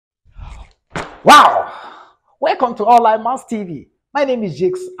Wow! Welcome to Online Maths TV. My name is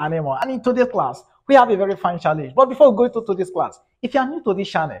Jakes Anemo, and in today's class, we have a very fine challenge. But before we go into today's class, if you are new to this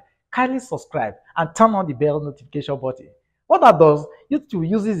channel, kindly subscribe and turn on the bell notification button. What that does, YouTube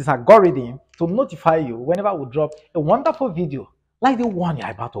uses this algorithm to notify you whenever we drop a wonderful video like the one you're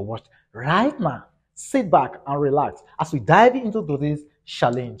about to watch right now. Sit back and relax as we dive into today's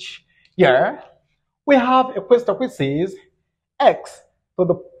challenge. Here, we have a question which says x to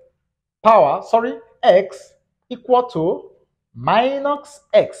the x equal to minus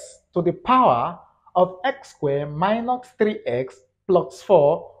x to the power of x squared minus 3x plus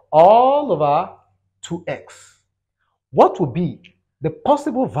 4 all over 2x. What would be the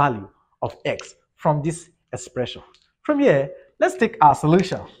possible value of x from this expression? From here, let's take our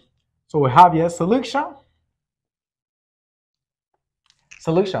solution. So we have here solution.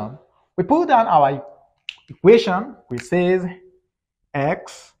 We put down our equation, which says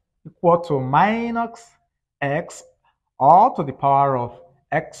x equal to minus x all to the power of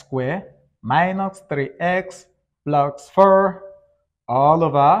x squared minus 3x plus 4 all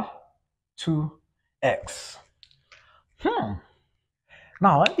over 2x.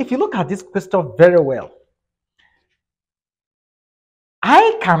 Now, if you look at this question very well,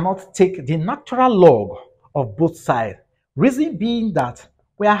 I cannot take the natural log of both sides. Reason being that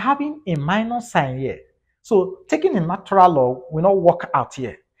we are having a minus sign here. So taking a natural log will not work out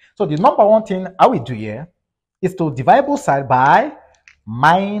here. So the number one thing I will do here is to divide both sides by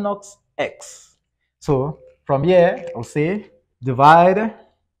minus x. So from here, I'll say divide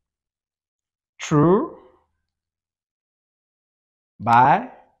through by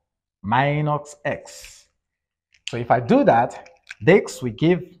minus x. So if I do that, this will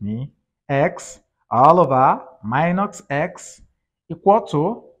give me x all over minus x equal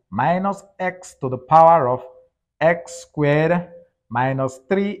to minus x to the power of x squared minus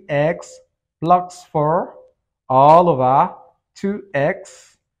 3x plus 4 all over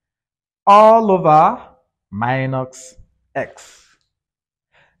 2x all over minus x.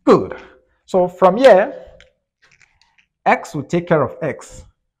 Good. So from here, x will take care of x.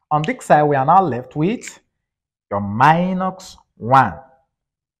 On this side, we are now left with your minus 1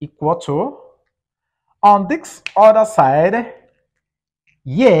 equal to, on this other side,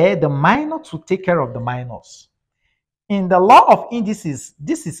 here the minus will take care of the minus. In the law of indices,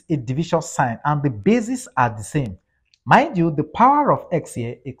 this is a division sign and the bases are the same. Mind you, the power of x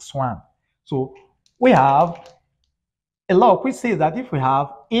here is x1. So we have a law which says that if we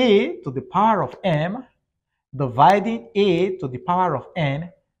have a to the power of m dividing a to the power of n,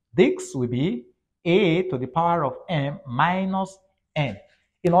 this will be a to the power of m minus n.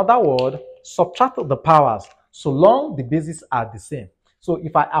 In other words, subtract the powers so long the bases are the same. So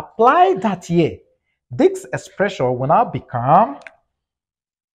if I apply that here, this expression will now become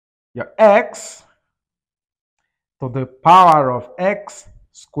your x to the power of x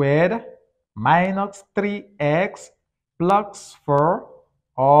squared minus 3x plus 4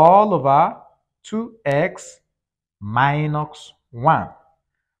 all over 2x minus 1,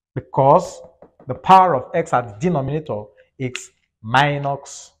 because the power of x at the denominator is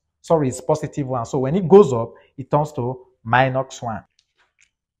is positive 1. So when it goes up, it turns to minus 1.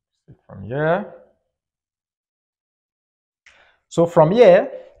 From here. So from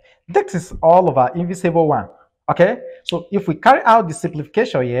here, this is all over invisible 1. Okay? So if we carry out the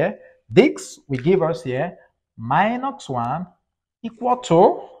simplification here, this will give us here minus 1 equal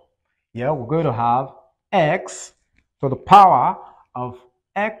to, here we're going to have x to the power of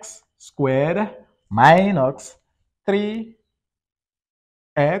x squared minus 3x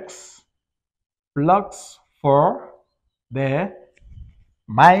plus 4 there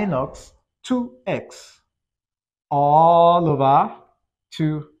minus 2x all over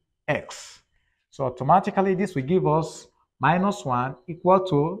 2x. So automatically this will give us minus 1 equal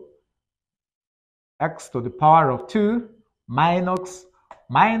to x to the power of 2 minus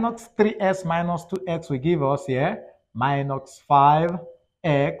 3x minus 2x will give us here minus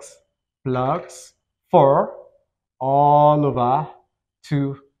 5x plus 4 all over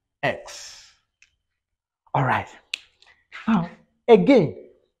 2x. All right. Now, again,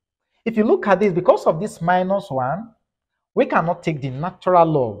 if you look at this, because of this minus 1, we cannot take the natural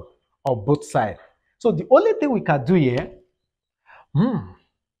log of both sides. So the only thing we can do here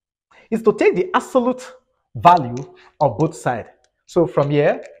is to take the absolute value of both sides. So from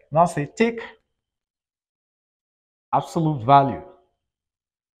here, now say take absolute value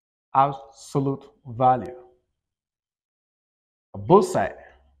of both sides.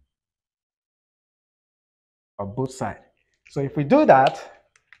 So if we do that,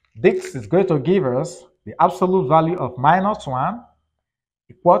 this is going to give us the absolute value of minus 1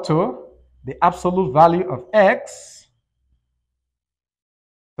 equal to the absolute value of x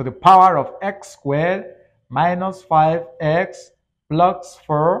to the power of x squared minus 5x plus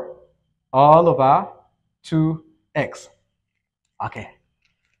 4 all over 2x. Okay.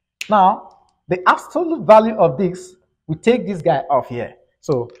 Now, the absolute value of this, we take this guy off here.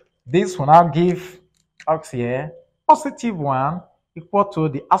 So this will now give us here positive 1 equal to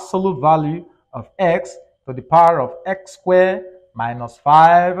the absolute value of x to the power of x squared minus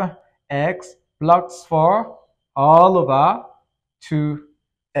 5x plus 4 all over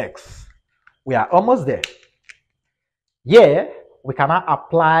 2x. We are almost there. Here, we cannot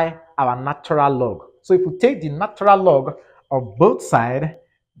apply our natural log. So if we take the natural log of both sides,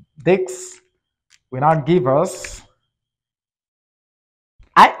 this will now give us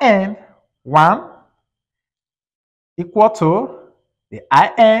in 1 equal to the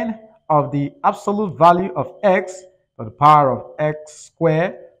in of the absolute value of x to the power of x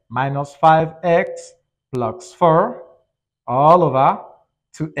squared minus 5x plus 4 all over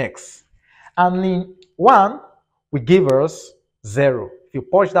 2x. And in 1 will give us 0. If you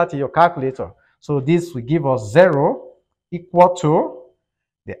punch that in your calculator, so this will give us 0 equal to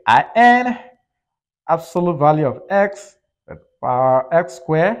the in absolute value of x to the power x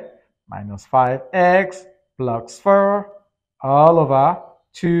squared minus 5x plus 4 all over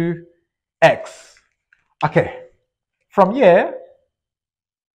 2x. Okay, from here,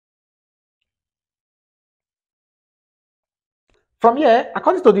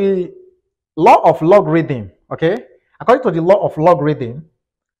 according to the law of logarithm, okay, according to the law of logarithm,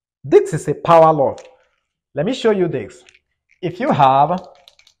 this is a power law. Let me show you this. If you have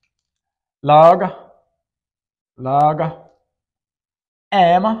log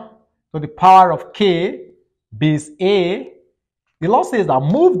m to the power of k base a, the law says that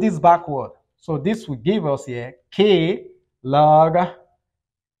move this backward. So this will give us here k log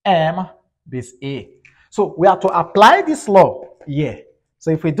m base a. So we have to apply this law here.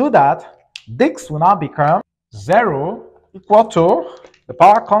 So if we do that, this will now become 0 equal to, the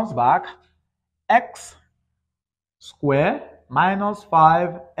power comes back, x squared minus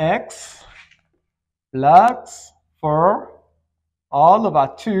 5x plus 4 all over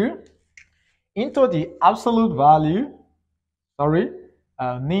 2 into the absolute value,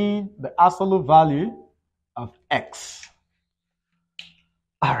 the absolute value of x.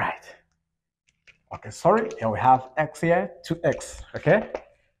 All right. Okay, sorry, here we have x here, 2x, okay?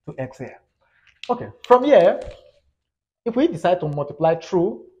 2x here. Okay, from here, if we decide to multiply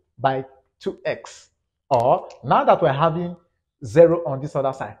through by 2x, or now that we're having 0 on this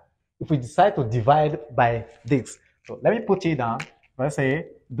other side, if we decide to divide by this, so let me put it down. Let's say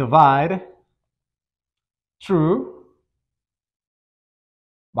divide through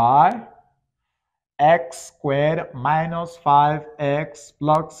by x squared minus 5x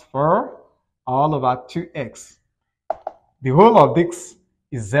plus 4 all over 2x. The whole of this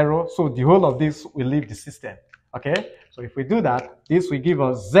is 0, so the whole of this will leave the system. Okay, so if we do that, this will give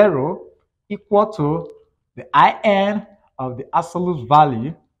us 0 equal to the in of the absolute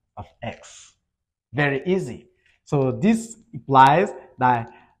value of x. Very easy. So this implies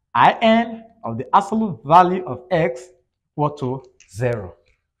that in of the absolute value of x equal to 0.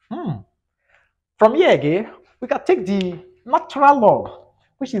 From here again, we can take the natural log,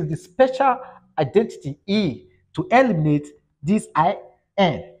 which is the special identity e, to eliminate this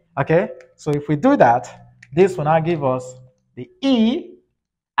in. Okay, so if we do that, this will now give us the in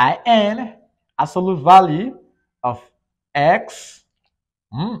absolute value of x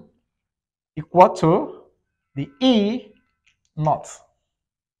equal to the e naught.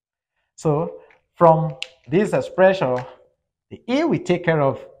 So from this expression, the e will take care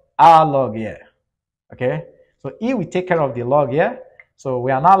of our log here. Okay, so e will take care of the log here. So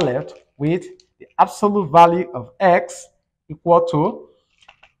we are now left with the absolute value of x equal to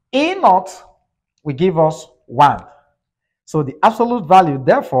e naught will give us 1. So the absolute value,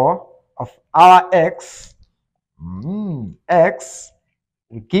 therefore, of our x will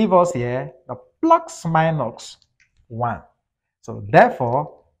give us here the plus minus 1. So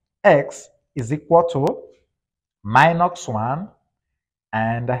therefore, x is equal to minus 1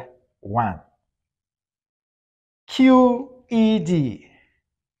 and 1. QED.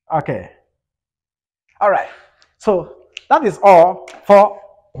 Okay. All right. So that is all for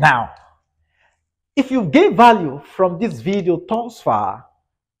now. If you gain value from this video thus far,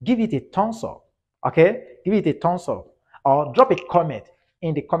 give it a thumbs up. Okay? Give it a thumbs up. Or drop a comment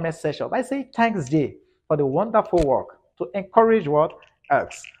in the comment section by saying thanks, Jay, for the wonderful work to encourage what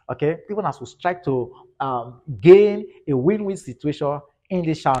else. Okay? Even as we strive to gain a win-win situation in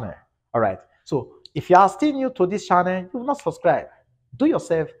this channel. All right. So if you are still new to this channel, you've not subscribed, do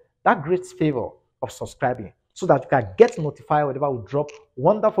yourself that great favor of subscribing so that you can get notified whenever we drop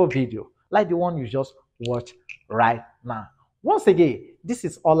wonderful video like the one you just watched right now. Once again, this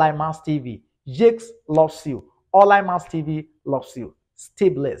is Online Maths TV. Jakes loves you. Online Maths TV loves you. Stay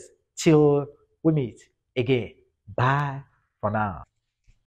blessed till we meet again. Bye for now.